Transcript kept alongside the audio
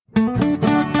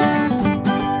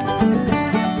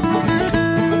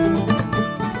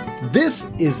This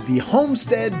is the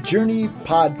Homestead Journey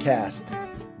Podcast,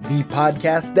 the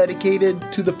podcast dedicated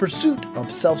to the pursuit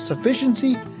of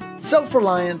self-sufficiency,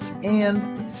 self-reliance, and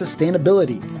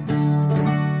sustainability.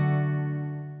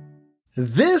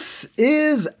 This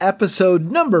is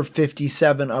episode number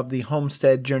 57 of the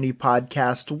Homestead Journey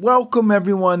Podcast. Welcome,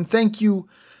 everyone. Thank you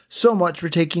so much for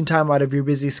taking time out of your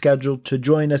busy schedule to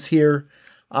join us here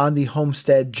on the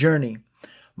Homestead Journey.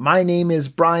 My name is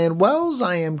Brian Wells.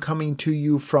 I am coming to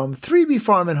you from 3B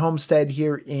Farm and Homestead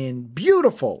here in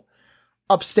beautiful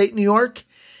upstate New York.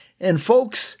 And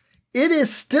folks, it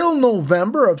is still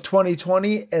November of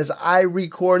 2020 as I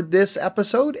record this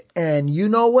episode, and you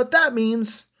know what that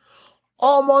means.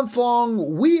 All month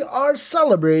long, we are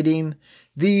celebrating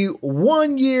the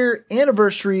 1-year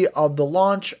anniversary of the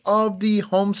launch of the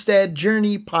Homestead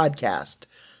Journey Podcast.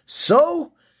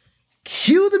 So,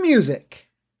 cue the music.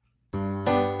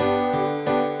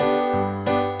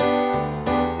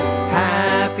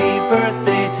 Happy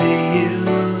birthday to you.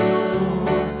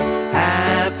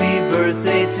 Happy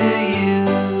birthday to you.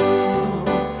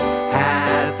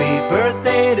 Happy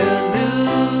birthday to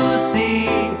Lucy.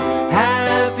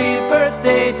 Happy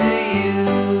birthday to you.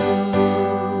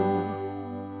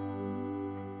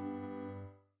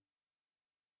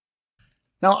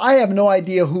 Now, I have no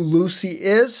idea who Lucy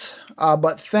is,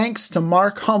 but thanks to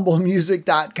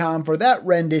MarkHumbleMusic.com for that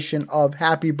rendition of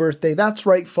Happy Birthday. That's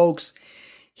right, folks.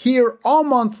 Here all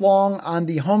month long on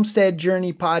the Homestead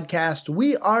Journey Podcast,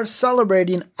 we are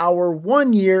celebrating our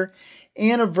 1-year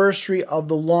anniversary of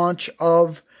the launch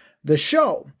of the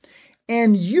show.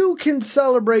 And you can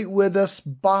celebrate with us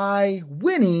by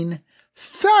winning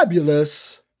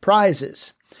fabulous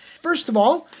prizes. First of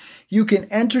all, you can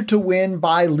enter to win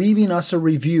by leaving us a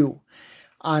review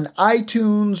on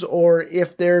iTunes, or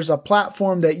if there's a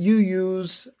platform that you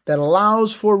use that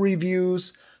allows for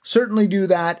reviews, certainly do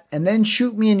that, and then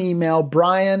shoot me an email,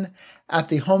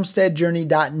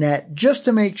 brian@thehomesteadjourney.net, just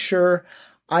to make sure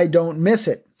I don't miss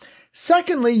it.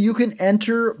 Secondly, you can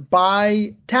enter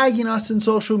by tagging us in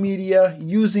social media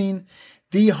using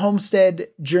the Homestead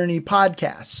Journey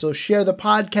Podcast. So share the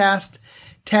podcast,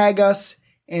 tag us,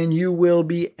 and you will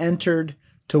be entered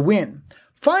to win.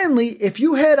 Finally, if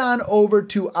you head on over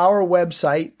to our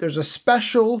website, there's a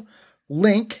special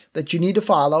link that you need to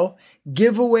follow,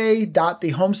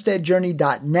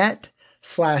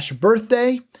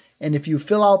 giveaway.thehomesteadjourney.net/birthday. And if you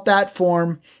fill out that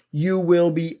form, you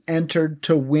will be entered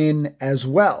to win as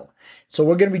well. So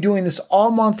we're going to be doing this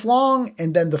all month long.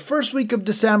 And then the first week of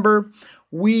December,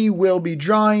 we will be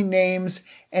drawing names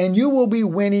and you will be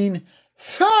winning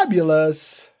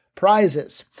fabulous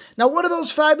prizes. Now, what are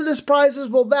those fabulous prizes?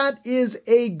 Well, that is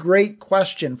a great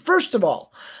question. First of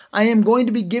all, I am going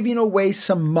to be giving away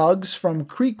some mugs from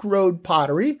Creek Road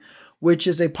Pottery, which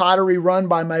is a pottery run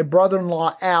by my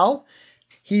brother-in-law, Al.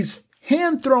 He's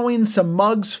hand throwing some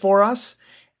mugs for us,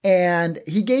 and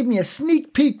he gave me a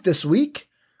sneak peek this week.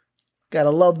 Gotta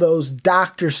love those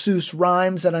Dr. Seuss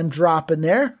rhymes that I'm dropping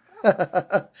there.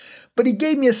 But he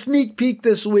gave me a sneak peek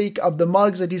this week of the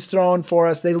mugs that he's throwing for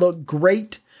us. They look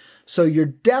great. So you're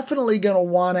definitely going to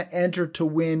want to enter to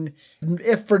win,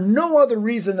 if for no other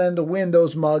reason than to win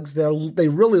those mugs. They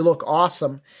really look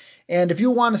awesome. And if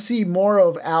you want to see more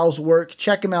of Al's work,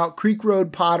 check him out,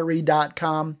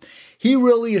 creekroadpottery.com. He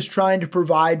really is trying to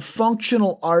provide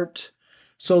functional art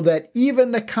so that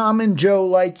even the common Joe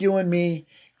like you and me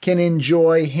can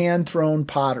enjoy hand-thrown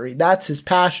pottery. That's his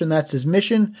passion. That's his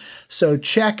mission. So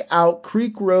check out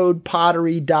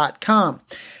creekroadpottery.com.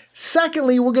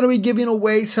 Secondly, we're going to be giving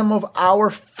away some of our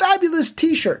fabulous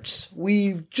t-shirts.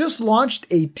 We've just launched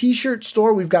a t-shirt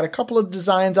store. We've got a couple of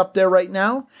designs up there right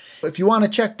now. If you want to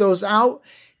check those out,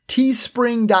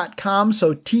 teespring.com.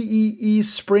 So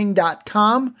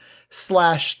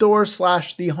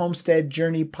teespring.com/store/the Homestead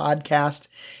Journey Podcast.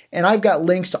 And I've got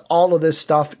links to all of this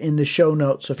stuff in the show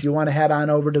notes. So if you want to head on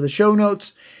over to the show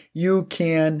notes, you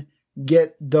can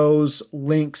get those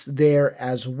links there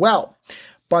as well.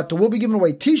 But we'll be giving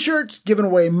away t-shirts, giving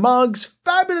away mugs,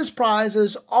 fabulous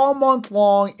prizes all month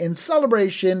long in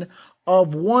celebration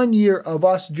of 1 year of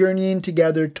us journeying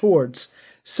together towards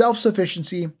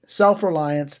self-sufficiency,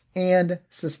 self-reliance, and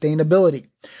sustainability.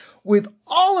 With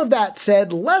all of that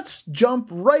said, let's jump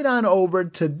right on over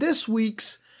to this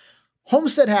week's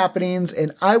Homestead Happenings,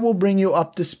 and I will bring you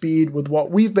up to speed with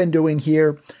what we've been doing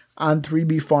here on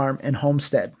 3B Farm and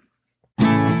Homestead.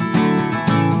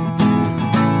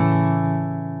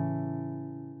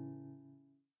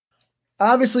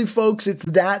 Obviously, folks, it's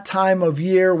that time of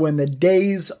year when the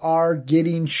days are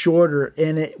getting shorter,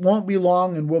 and it won't be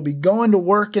long, and we'll be going to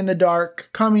work in the dark,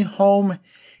 coming home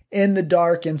in the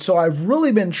dark. And so I've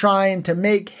really been trying to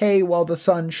make hay while the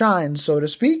sun shines, so to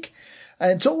speak.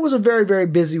 And so it was a very, very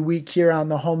busy week here on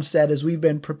the homestead as we've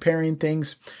been preparing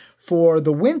things for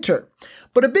the winter.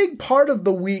 But a big part of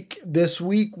the week this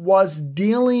week was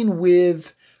dealing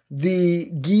with the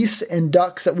geese and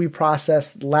ducks that we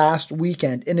processed last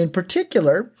weekend. And in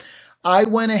particular, I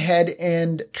went ahead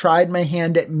and tried my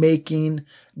hand at making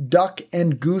duck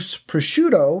and goose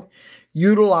prosciutto,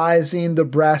 utilizing the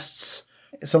breasts,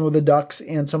 some of the ducks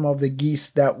and some of the geese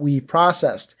that we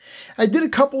processed. I did a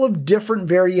couple of different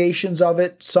variations of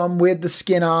it, some with the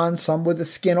skin on, some with the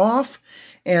skin off,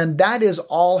 and that is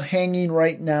all hanging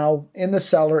right now in the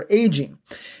cellar aging.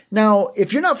 Now,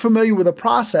 if you're not familiar with the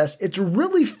process, it's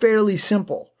really fairly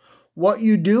simple. What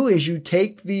you do is you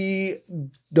take the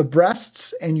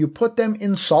breasts and you put them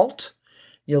in salt.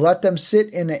 You let them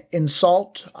sit in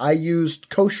salt. I used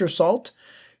kosher salt.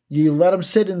 You let them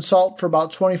sit in salt for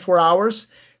about 24 hours.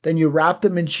 Then you wrap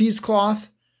them in cheesecloth.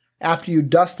 After you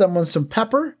dust them with some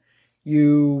pepper,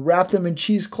 you wrap them in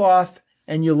cheesecloth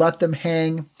and you let them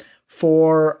hang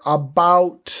for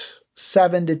about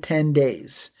 7 to 10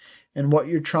 days. And what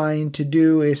you're trying to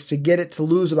do is to get it to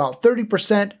lose about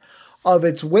 30% of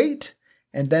its weight.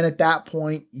 And then at that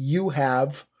point, you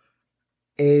have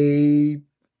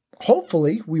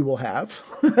hopefully we will have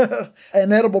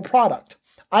an edible product.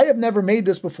 I have never made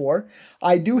this before.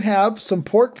 I do have some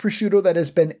pork prosciutto that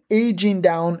has been aging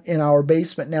down in our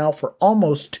basement now for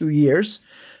almost 2 years,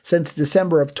 since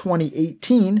December of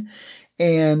 2018.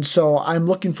 And so I'm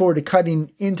looking forward to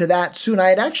cutting into that soon. I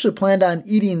had actually planned on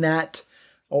eating that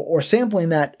or sampling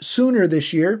that sooner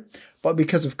this year, but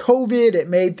because of COVID, it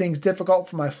made things difficult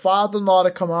for my father-in-law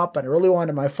to come up, and I really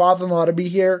wanted my father-in-law to be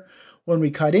here when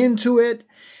we cut into it.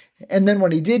 And then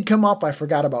when he did come up, I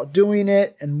forgot about doing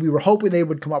it, and we were hoping they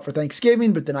would come up for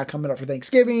Thanksgiving, but they're not coming up for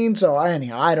Thanksgiving, so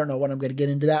anyhow, I don't know when I'm going to get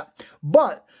into that.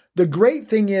 But the great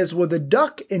thing is with the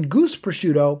duck and goose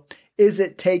prosciutto is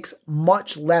it takes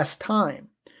much less time.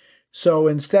 So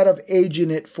instead of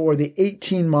aging it for the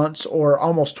 18 months or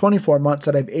almost 24 months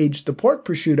that I've aged the pork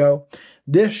prosciutto,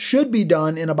 this should be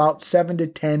done in about 7 to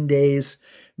 10 days,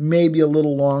 maybe a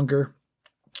little longer,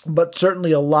 but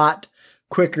certainly a lot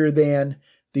quicker than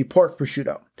the pork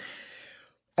prosciutto.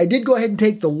 I did go ahead and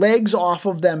take the legs off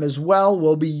of them as well.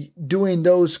 We'll be doing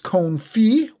those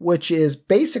confit, which is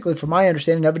basically, from my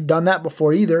understanding, I haven't done that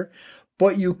before either,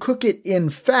 but you cook it in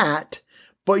fat,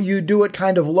 but you do it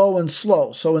kind of low and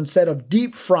slow. So instead of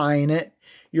deep frying it,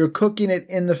 you're cooking it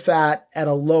in the fat at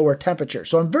a lower temperature.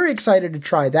 So I'm very excited to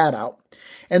try that out.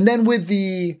 And then with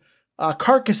the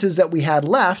carcasses that we had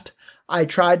left, I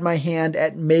tried my hand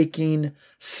at making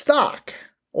stock,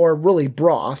 or really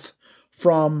broth,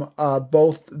 from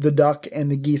both the duck and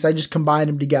the geese. I just combined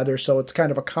them together, so it's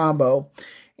kind of a combo,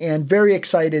 and very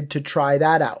excited to try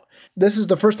that out. This is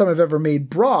the first time I've ever made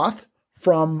broth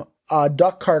from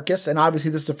duck carcass, and obviously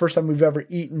this is the first time we've ever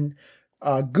eaten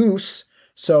goose,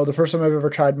 so the first time I've ever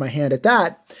tried my hand at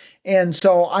that. And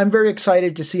so I'm very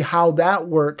excited to see how that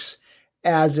works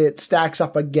as it stacks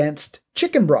up against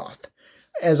chicken broth.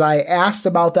 As I asked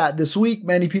about that this week,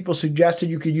 many people suggested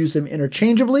you could use them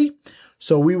interchangeably.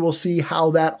 So we will see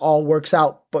how that all works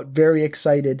out, but very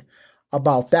excited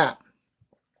about that.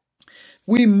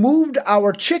 We moved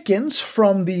our chickens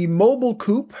from the mobile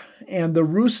coop and the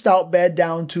Ruth Stout bed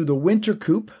down to the winter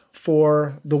coop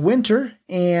for the winter.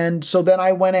 And so then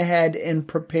I went ahead and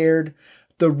prepared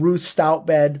the Ruth Stout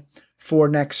bed for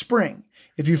next spring.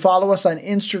 If you follow us on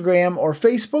Instagram or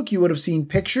Facebook, you would have seen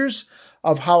pictures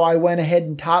of how I went ahead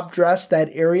and top dressed that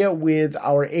area with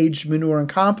our aged manure and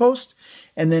compost,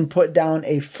 and then put down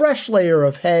a fresh layer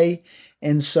of hay.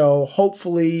 And so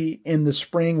hopefully in the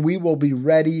spring, we will be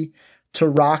ready to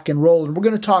rock and roll. And we're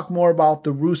going to talk more about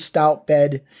the Ruth Stout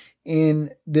bed in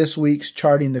this week's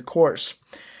Charting the Course.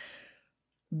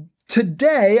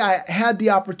 Today, I had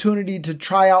the opportunity to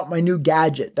try out my new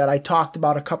gadget that I talked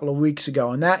about a couple of weeks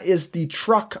ago, and that is the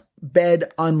truck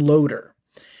bed unloader.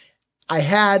 I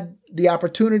had the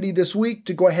opportunity this week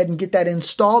to go ahead and get that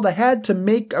installed. I had to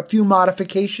make a few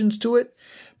modifications to it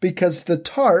because the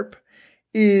tarp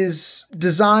is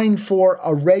designed for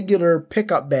a regular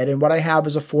pickup bed, and what I have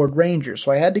is a Ford Ranger.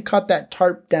 So I had to cut that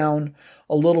tarp down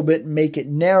a little bit and make it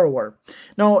narrower.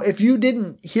 Now, if you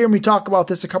didn't hear me talk about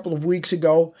this a couple of weeks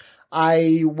ago,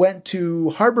 I went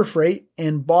to Harbor Freight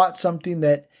and bought something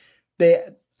that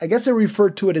I guess they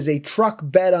referred to it as a truck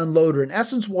bed unloader. In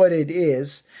essence, what it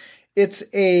is, it's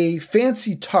a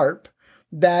fancy tarp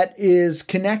that is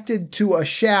connected to a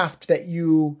shaft that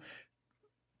you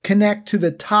connect to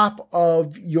the top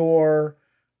of your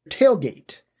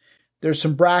tailgate. There's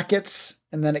some brackets,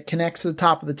 and then it connects to the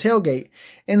top of the tailgate.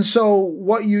 And so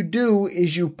what you do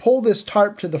is you pull this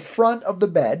tarp to the front of the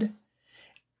bed.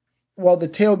 while the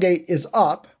tailgate is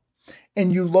up,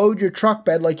 and you load your truck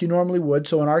bed like you normally would.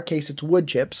 So in our case, it's wood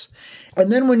chips. And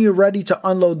then when you're ready to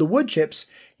unload the wood chips,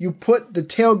 you put the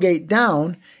tailgate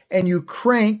down and you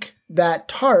crank that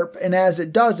tarp. And as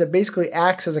it does, it basically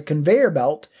acts as a conveyor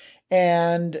belt,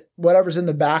 and whatever's in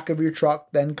the back of your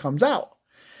truck then comes out.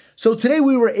 So today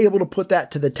we were able to put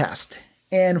that to the test.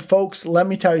 And folks, let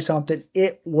me tell you something,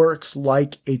 it works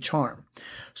like a charm.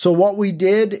 So what we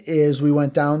did is we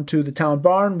went down to the town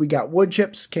barn, we got wood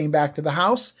chips, came back to the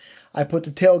house. I put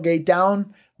the tailgate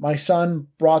down. My son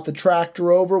brought the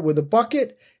tractor over with a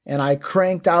bucket, and I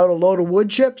cranked out a load of wood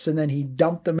chips, and then he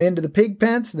dumped them into the pig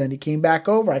pens. And then he came back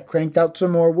over. I cranked out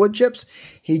some more wood chips.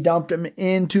 He dumped them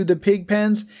into the pig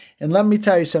pens. And let me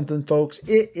tell you something, folks.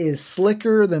 It is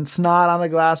slicker than snot on a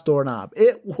glass doorknob.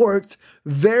 It worked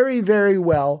very, very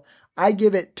well. I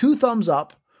give it 2 thumbs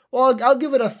up. Well, I'll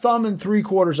give it a 1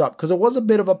 3/4 up because it was a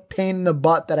bit of a pain in the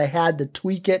butt that I had to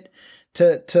tweak it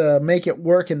to make it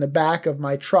work in the back of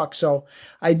my truck. So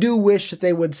I do wish that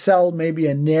they would sell maybe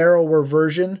a narrower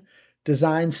version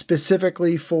designed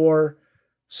specifically for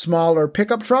smaller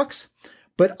pickup trucks.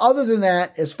 But other than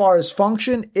that, as far as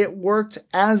function, it worked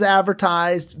as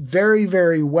advertised very,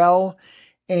 very well.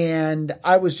 And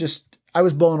I was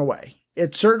blown away.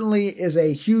 It certainly is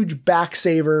a huge back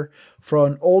saver for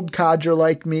an old codger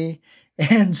like me.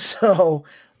 And so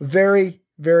very,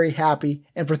 very happy.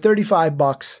 And for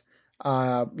 $35,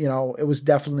 it was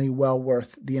definitely well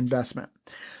worth the investment.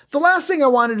 The last thing I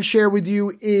wanted to share with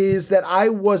you is that I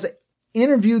was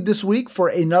interviewed this week for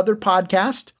another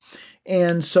podcast.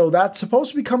 And so that's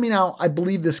supposed to be coming out, I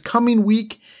believe, this coming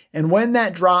week. And when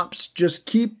that drops, just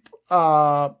keep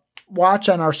watch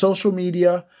on our social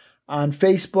media, on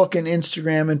Facebook and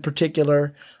Instagram in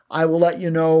particular. I will let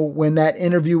you know when that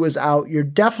interview is out. You're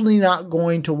definitely not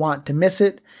going to want to miss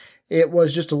it. It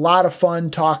was just a lot of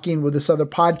fun talking with this other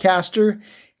podcaster.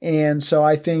 And so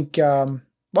I think,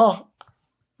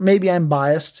 maybe I'm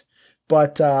biased,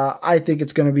 but I think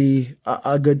it's going to be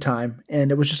a good time. And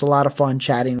it was just a lot of fun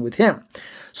chatting with him.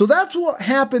 So that's what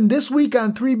happened this week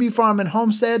on 3B Farm and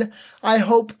Homestead. I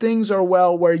hope things are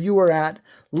well where you are at.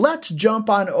 Let's jump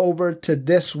on over to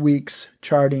this week's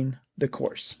Charting the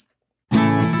Course.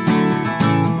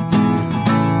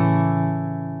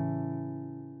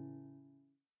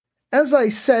 As I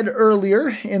said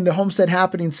earlier in the Homestead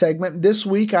Happening segment, this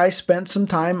week I spent some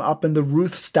time up in the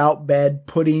Ruth Stout bed,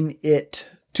 putting it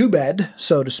to bed,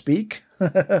 so to speak,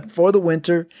 for the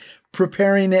winter,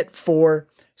 preparing it for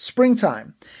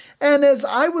springtime. And as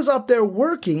I was up there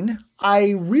working, I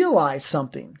realized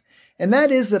something. And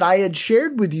that is that I had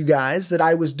shared with you guys that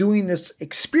I was doing this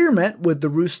experiment with the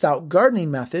Ruth Stout gardening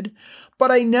method,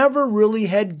 but I never really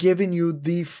had given you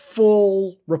the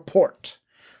full report.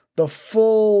 The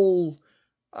full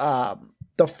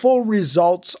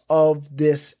results of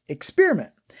this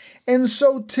experiment. And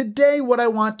so today what I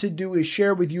want to do is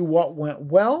share with you what went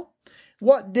well,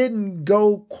 what didn't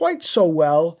go quite so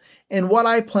well, and what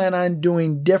I plan on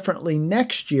doing differently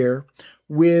next year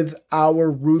with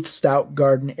our Ruth Stout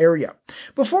garden area.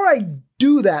 Before I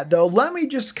do that though, let me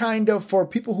just for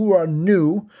people who are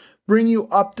new, bring you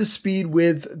up to speed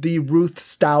with the Ruth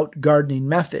Stout gardening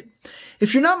method.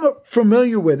 If you're not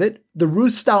familiar with it, the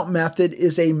Ruth Stout method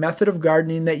is a method of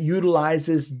gardening that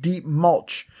utilizes deep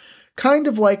mulch, kind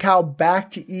of like how Back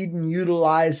to Eden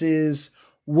utilizes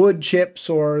wood chips,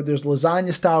 or there's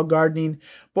lasagna style gardening.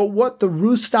 But what the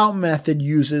Ruth Stout method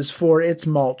uses for its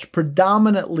mulch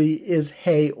predominantly is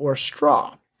hay or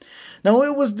straw. Now,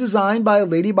 it was designed by a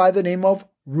lady by the name of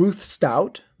Ruth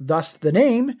Stout, thus the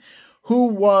name, who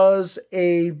was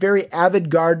a very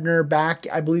avid gardener back,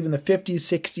 I believe, in the 50s,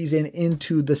 60s, and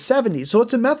into the 70s. So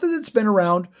it's a method that's been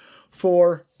around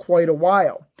for quite a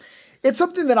while. It's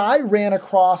something that I ran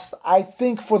across, I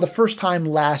think, for the first time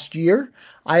last year.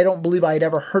 I don't believe I had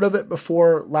ever heard of it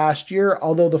before last year,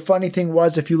 although the funny thing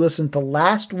was, if you listen to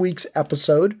last week's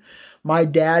episode, my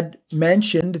dad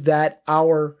mentioned that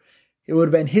it would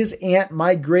have been his aunt,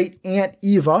 my great aunt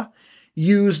Eva,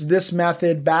 used this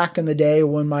method back in the day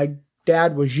when my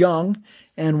dad was young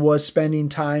and was spending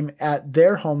time at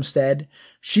their homestead.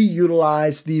 She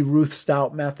utilized the Ruth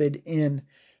Stout method in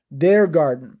their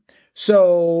garden.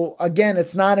 So again,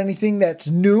 it's not anything that's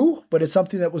new, but it's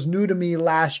something that was new to me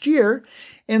last year.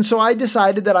 And so I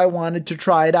decided that I wanted to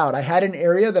try it out. I had an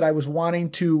area that I was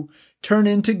wanting to turn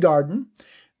into garden,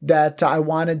 that I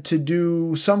wanted to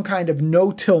do some kind of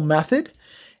no-till method.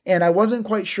 And I wasn't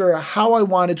quite sure how I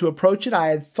wanted to approach it. I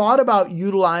had thought about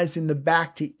utilizing the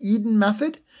Back to Eden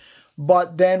method,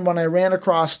 but then when I ran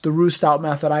across the Ruth Stout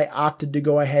method, I opted to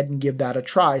go ahead and give that a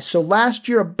try. So last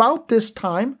year, about this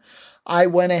time, I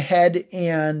went ahead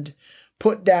and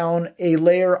put down a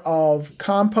layer of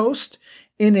compost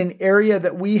in an area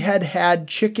that we had had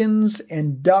chickens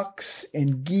and ducks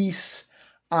and geese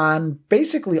on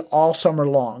basically all summer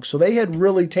long. So they had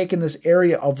really taken this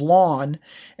area of lawn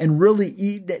and really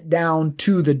eaten it down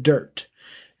to the dirt.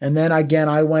 And then again,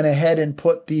 I went ahead and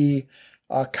put the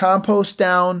compost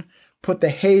down, put the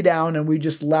hay down, and we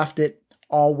just left it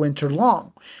all winter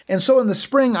long. And so in the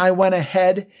spring, I went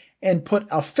ahead and put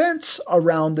a fence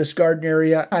around this garden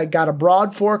area. I got a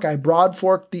broad fork. I broad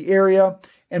forked the area,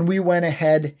 and we went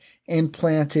ahead and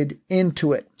planted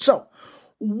into it. So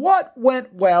what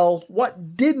went well,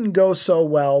 what didn't go so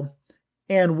well,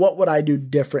 and what would I do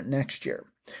different next year?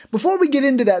 Before we get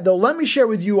into that, though, let me share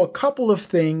with you a couple of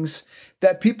things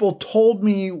that people told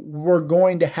me were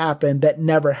going to happen that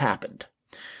never happened.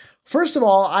 First of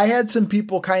all, I had some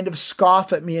people kind of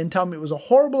scoff at me and tell me it was a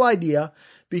horrible idea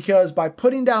because by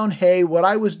putting down hay, what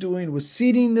I was doing was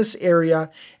seeding this area,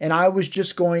 and I was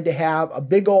just going to have a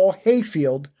big old hay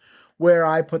field where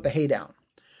I put the hay down.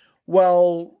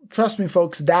 Well, trust me,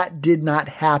 folks, that did not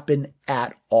happen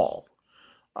at all.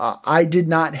 I did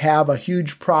not have a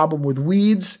huge problem with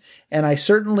weeds, and I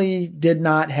certainly did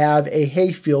not have a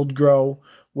hayfield grow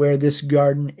where this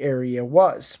garden area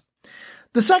was.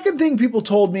 The second thing people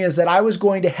told me is that I was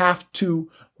going to have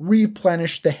to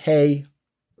replenish the hay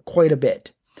quite a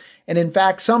bit. And in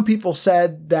fact, some people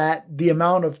said that the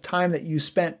amount of time that you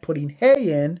spent putting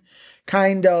hay in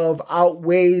kind of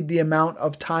outweighed the amount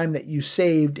of time that you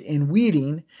saved in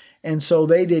weeding, and so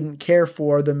they didn't care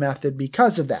for the method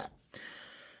because of that.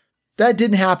 That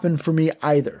didn't happen for me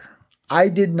either. I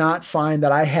did not find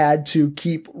that I had to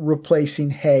keep replacing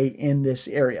hay in this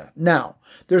area. Now,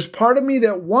 there's part of me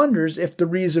that wonders if the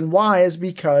reason why is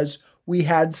because we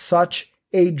had such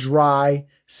a dry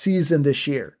season this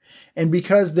year. And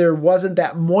because there wasn't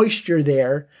that moisture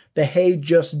there, the hay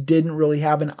just didn't really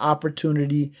have an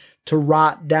opportunity to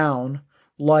rot down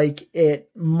like it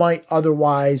might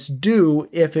otherwise do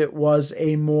if it was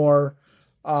a more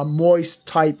moist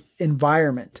type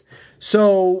environment.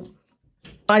 So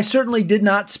I certainly did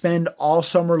not spend all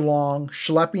summer long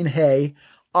schlepping hay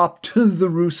up to the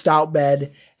Ruth Stout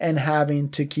bed and having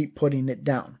to keep putting it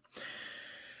down.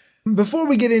 Before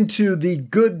we get into the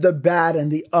good, the bad,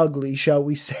 and the ugly, shall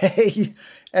we say,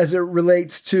 as it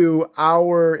relates to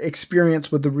our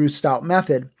experience with the Ruth Stout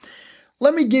method,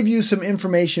 let me give you some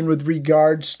information with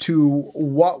regards to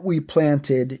what we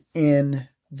planted in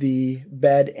the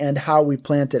bed and how we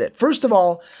planted it. First of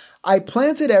all, I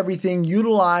planted everything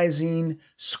utilizing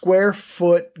square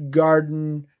foot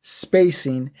garden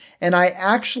spacing, and I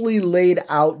actually laid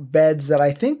out beds that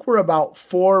I think were about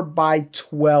 4 by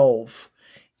 12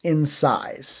 in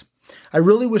size. I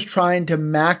really was trying to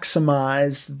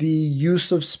maximize the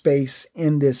use of space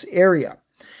in this area.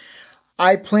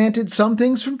 I planted some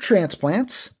things from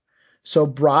transplants, so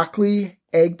broccoli,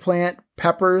 eggplant,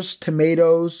 peppers,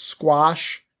 tomatoes,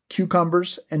 squash,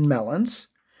 cucumbers, and melons.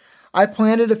 I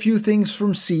planted a few things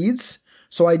from seeds,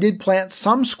 so I did plant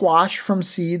some squash from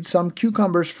seed, some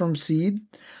cucumbers from seed.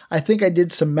 I think I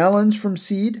did some melons from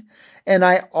seed, and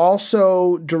I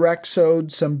also direct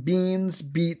sowed some beans,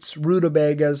 beets,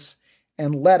 rutabagas,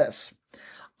 and lettuce.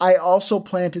 I also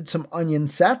planted some onion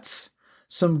sets,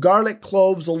 some garlic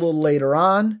cloves a little later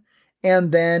on,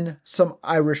 and then some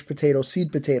Irish potato,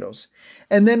 seed potatoes.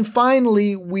 And then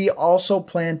finally, we also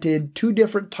planted 2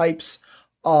 different types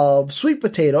of sweet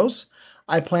potatoes.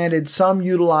 I planted some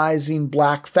utilizing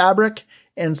black fabric,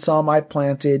 and some I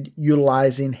planted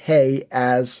utilizing hay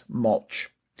as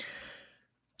mulch.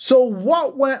 So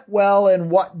what went well and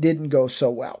what didn't go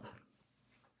so well?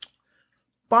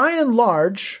 By and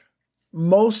large,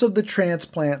 most of the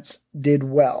transplants did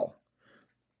well.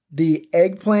 The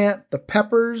eggplant, the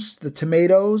peppers, the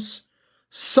tomatoes,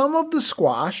 some of the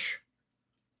squash,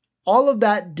 all of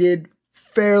that did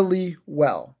fairly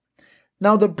well.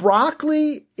 Now the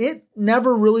broccoli, it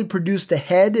never really produced a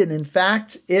head, and in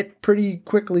fact, it pretty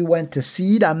quickly went to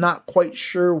seed. I'm not quite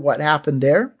sure what happened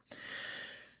there.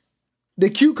 The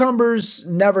cucumbers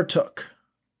never took,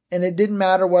 and it didn't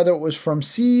matter whether it was from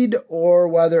seed or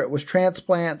whether it was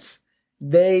transplants.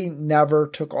 They never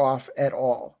took off at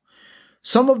all.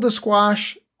 Some of the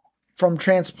squash from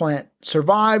transplant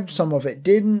survived, some of it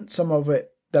didn't. Some of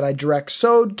it that I direct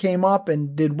sowed came up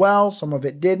and did well, some of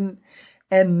it didn't.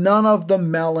 And none of the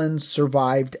melons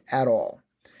survived at all.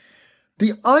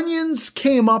 The onions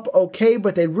came up okay,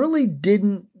 but they really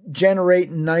didn't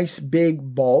generate nice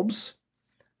big bulbs.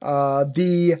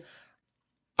 The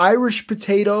Irish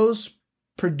potatoes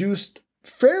produced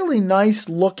fairly nice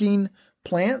looking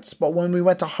plants, but when we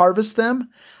went to harvest them,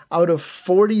 out of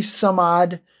 40 some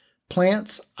odd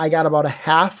plants, I got about a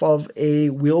half of a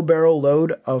wheelbarrow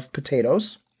load of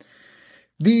potatoes.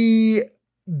 The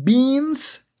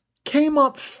beans came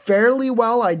up fairly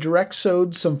well. I direct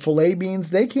sowed some filet beans.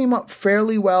 They came up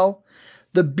fairly well.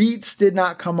 The beets did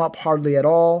not come up hardly at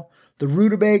all. The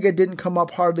rutabaga didn't come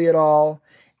up hardly at all.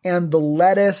 And the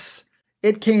lettuce,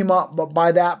 it came up, but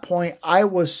by that point, I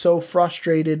was so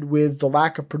frustrated with the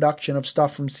lack of production of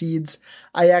stuff from seeds,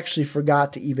 I actually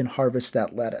forgot to even harvest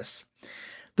that lettuce.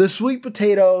 The sweet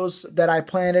potatoes that I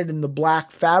planted in the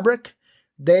black fabric,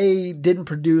 they didn't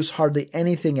produce hardly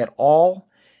anything at all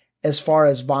as far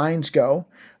as vines go.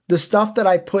 The stuff that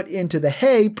I put into the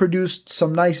hay produced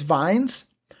some nice vines,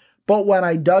 but when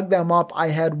I dug them up, I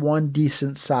had one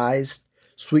decent sized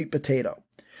sweet potato.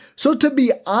 So to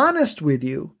be honest with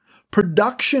you,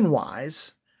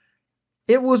 production-wise,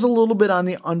 it was a little bit on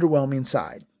the underwhelming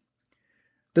side.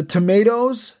 The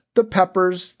tomatoes, the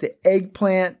peppers, the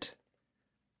eggplant,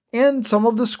 and some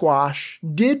of the squash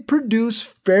did produce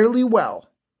fairly well,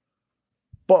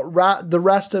 but the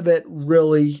rest of it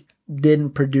really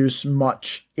didn't produce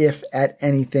much, if at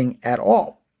anything at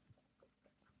all.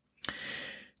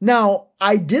 Now,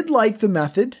 I did like the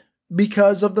method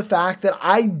because of the fact that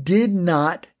I did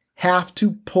not have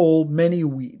to pull many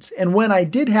weeds. And when I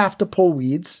did have to pull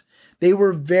weeds, they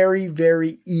were very,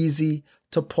 very easy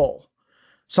to pull.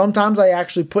 Sometimes I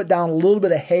actually put down a little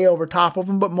bit of hay over top of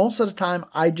them, but most of the time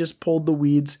I just pulled the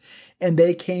weeds and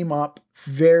they came up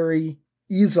very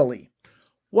easily.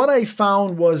 What I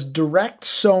found was direct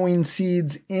sowing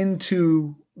seeds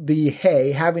into the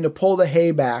hay, having to pull the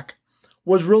hay back,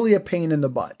 was really a pain in the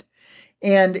butt.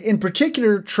 And in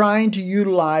particular, trying to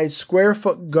utilize square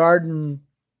foot garden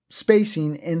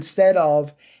spacing instead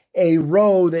of a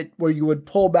row where you would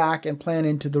pull back and plant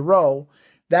into the row,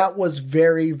 that was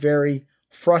very, very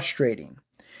frustrating.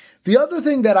 The other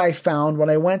thing that I found when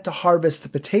I went to harvest the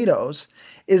potatoes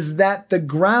is that the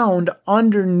ground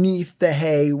underneath the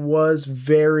hay was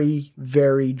very,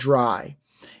 very dry.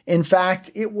 In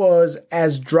fact, it was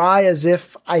as dry as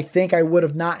if I think I would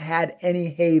have not had any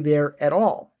hay there at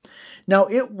all. Now,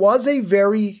 it was a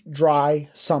very dry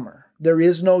summer. There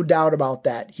is no doubt about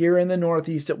that. Here in the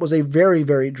Northeast, it was a very,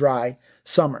 very dry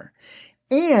summer.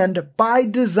 And by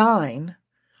design,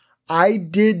 I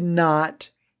did not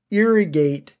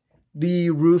irrigate the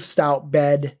Ruth Stout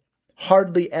bed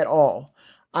hardly at all.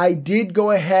 I did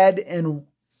go ahead and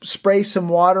spray some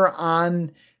water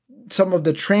on some of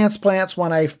the transplants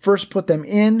when I first put them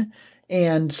in,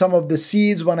 and some of the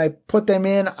seeds when I put them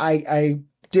in, I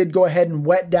did go ahead and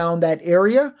wet down that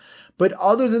area. But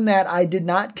other than that, I did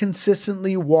not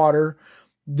consistently water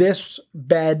this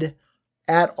bed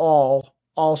at all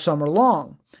summer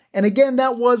long. And again,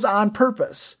 that was on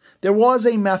purpose. There was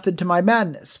a method to my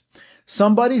madness.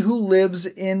 Somebody who lives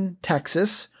in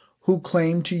Texas, who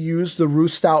claimed to use the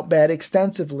Ruth Stout bed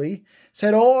extensively,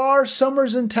 said, "Oh, our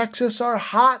summers in Texas are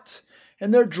hot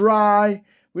and they're dry.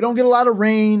 We don't get a lot of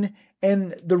rain.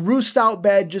 And the Ruth Stout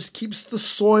bed just keeps the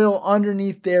soil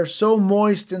underneath there so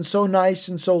moist and so nice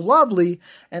and so lovely,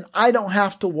 and I don't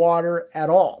have to water at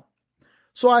all."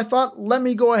 So I thought, let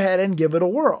me go ahead and give it a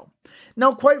whirl.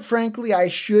 Now, quite frankly, I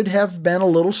should have been a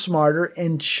little smarter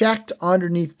and checked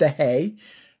underneath the hay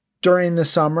during the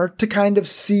summer to kind of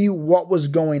see what was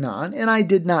going on, and I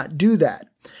did not do that.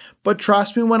 But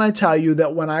trust me when I tell you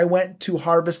that when I went to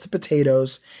harvest the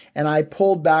potatoes and I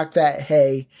pulled back that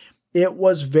hay, it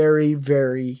was very,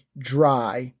 very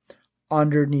dry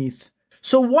underneath.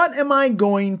 So what am I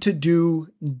going to do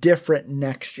different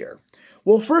next year?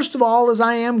 Well, first of all, is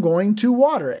I am going to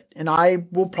water it, and I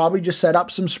will probably just set up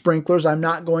some sprinklers. I'm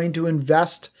not going to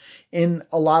invest in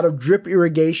a lot of drip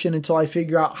irrigation until I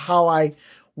figure out how I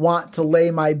want to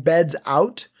lay my beds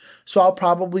out. So I'll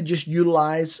probably just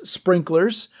utilize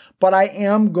sprinklers, but I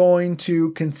am going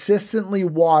to consistently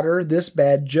water this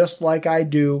bed just like I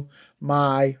do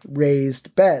my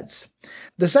raised beds.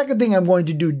 The second thing I'm going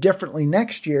to do differently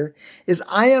next year is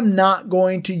I am not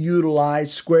going to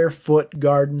utilize square foot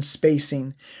garden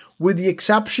spacing, with the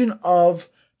exception of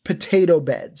potato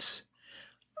beds.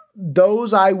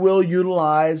 Those I will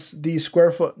utilize the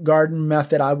square foot garden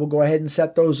method. I will go ahead and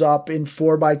set those up in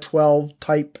 4x12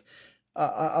 type,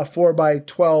 a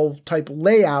 4x12 type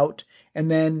layout,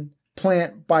 and then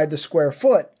plant by the square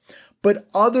foot. But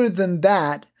other than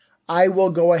that, I will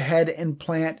go ahead and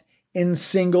plant in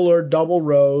single or double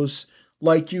rows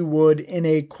like you would in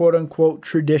a quote-unquote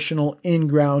traditional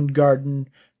in-ground garden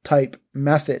type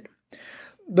method.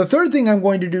 The third thing I'm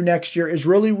going to do next year is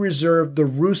really reserve the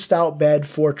Ruth Stout bed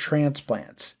for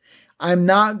transplants. I'm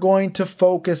not going to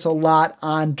focus a lot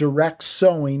on direct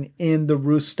sowing in the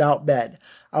Ruth Stout bed.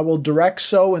 I will direct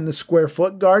sow in the square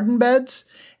foot garden beds,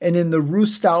 and in the Ruth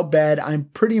Stout bed, I'm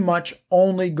pretty much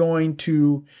only going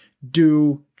to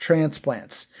do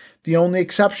transplants. The only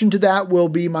exception to that will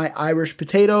be my Irish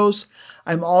potatoes.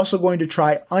 I'm also going to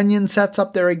try onion sets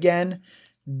up there again,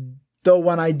 though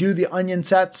when I do the onion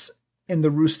sets in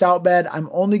the Ruth Stout bed, I'm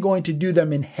only going to do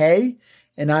them in hay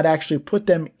and not actually put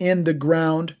them in the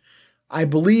ground. I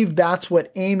believe that's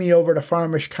what Amy over to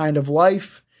Farmish Kind of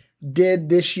Life did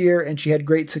this year, and she had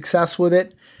great success with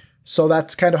it. So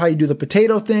that's kind of how you do the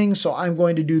potato thing. So I'm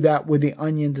going to do that with the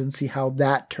onions and see how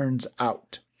that turns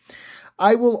out.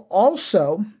 I will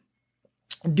also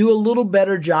do a little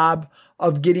better job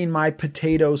of getting my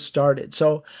potatoes started.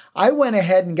 So I went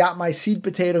ahead and got my seed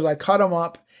potatoes. I cut them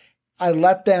up. I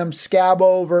let them scab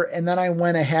over, and then I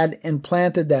went ahead and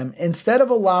planted them instead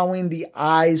of allowing the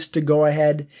eyes to go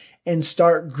ahead and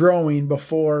start growing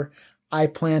before I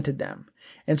planted them.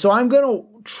 And so I'm going to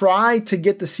try to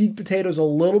get the seed potatoes a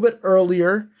little bit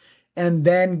earlier and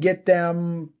then get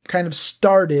them kind of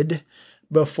started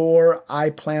before I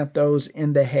plant those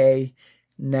in the hay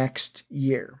next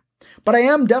year. But I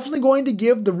am definitely going to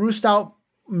give the Ruth Stout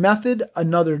method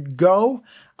another go.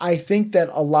 I think that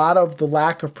a lot of the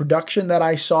lack of production that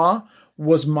I saw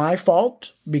was my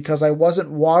fault because I wasn't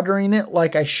watering it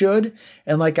like I should,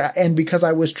 and because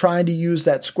I was trying to use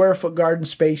that square foot garden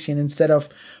spacing instead of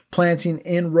planting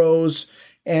in rows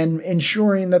and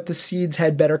ensuring that the seeds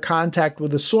had better contact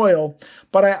with the soil.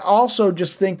 But I also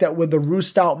just think that with the Ruth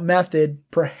Stout method,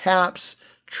 perhaps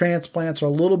transplants are a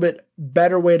little bit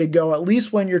better way to go, at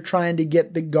least when you're trying to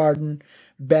get the garden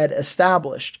bed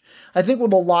established. I think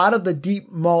with a lot of the deep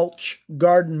mulch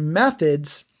garden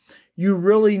methods, you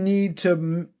really need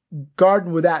to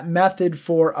garden with that method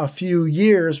for a few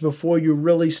years before you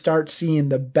really start seeing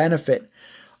the benefit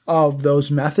of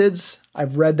those methods.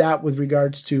 I've read that with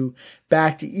regards to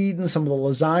Back to Eden, some of the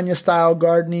lasagna style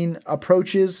gardening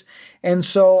approaches. And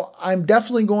so I'm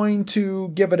definitely going to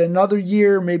give it another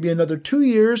year, maybe another 2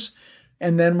 years,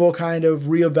 and then we'll kind of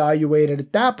reevaluate it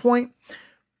at that point.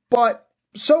 But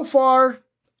so far,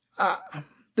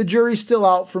 the jury's still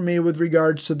out for me with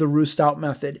regards to the Ruth Stout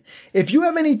method. If you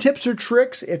have any tips or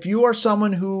tricks, if you are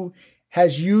someone who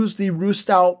has used the Ruth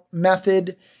Stout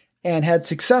method and had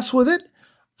success with it,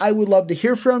 I would love to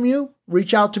hear from you.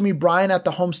 Reach out to me, Brian at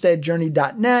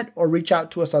thehomesteadjourney.net, or reach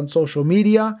out to us on social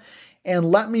media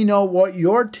and let me know what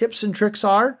your tips and tricks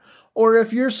are. Or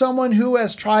if you're someone who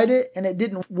has tried it and it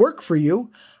didn't work for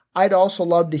you, I'd also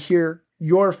love to hear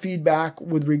your feedback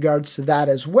with regards to that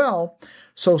as well.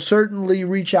 So certainly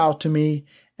reach out to me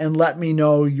and let me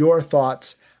know your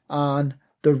thoughts on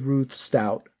the Ruth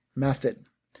Stout method.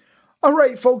 All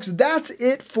right, folks, that's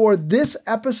it for this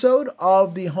episode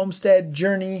of the Homestead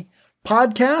Journey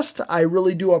podcast. I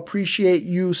really do appreciate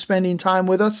you spending time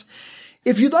with us.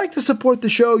 If you'd like to support the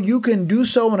show, you can do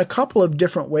so in a couple of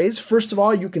different ways. First of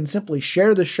all, you can simply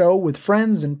share the show with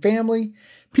friends and family,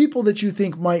 people that you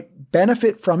think might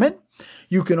benefit from it.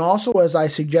 You can also, as I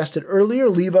suggested earlier,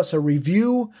 leave us a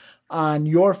review on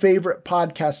your favorite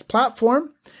podcast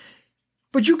platform.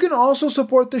 But you can also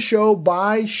support the show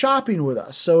by shopping with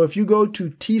us. So if you go to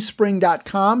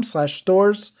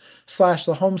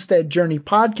teespring.com/stores/the Homestead Journey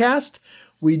podcast,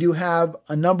 we do have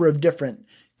a number of different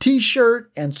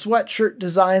t-shirt and sweatshirt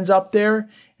designs up there.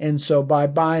 And so by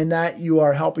buying that, you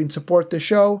are helping support the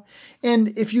show. And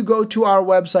if you go to our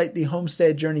website,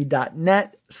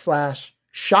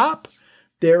 thehomesteadjourney.net/shop,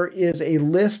 there is a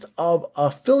list of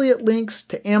affiliate links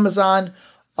to Amazon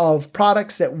of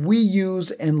products that we use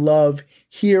and love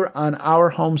here on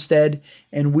our homestead,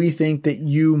 and we think that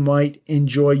you might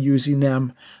enjoy using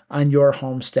them on your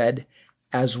homestead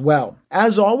as well.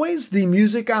 As always, the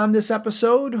music on this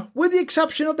episode, with the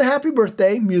exception of the happy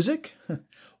birthday music,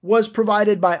 was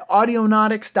provided by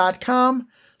Audionautics.com,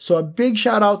 so a big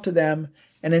shout out to them,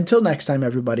 and until next time,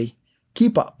 everybody,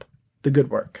 keep up the good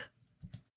work.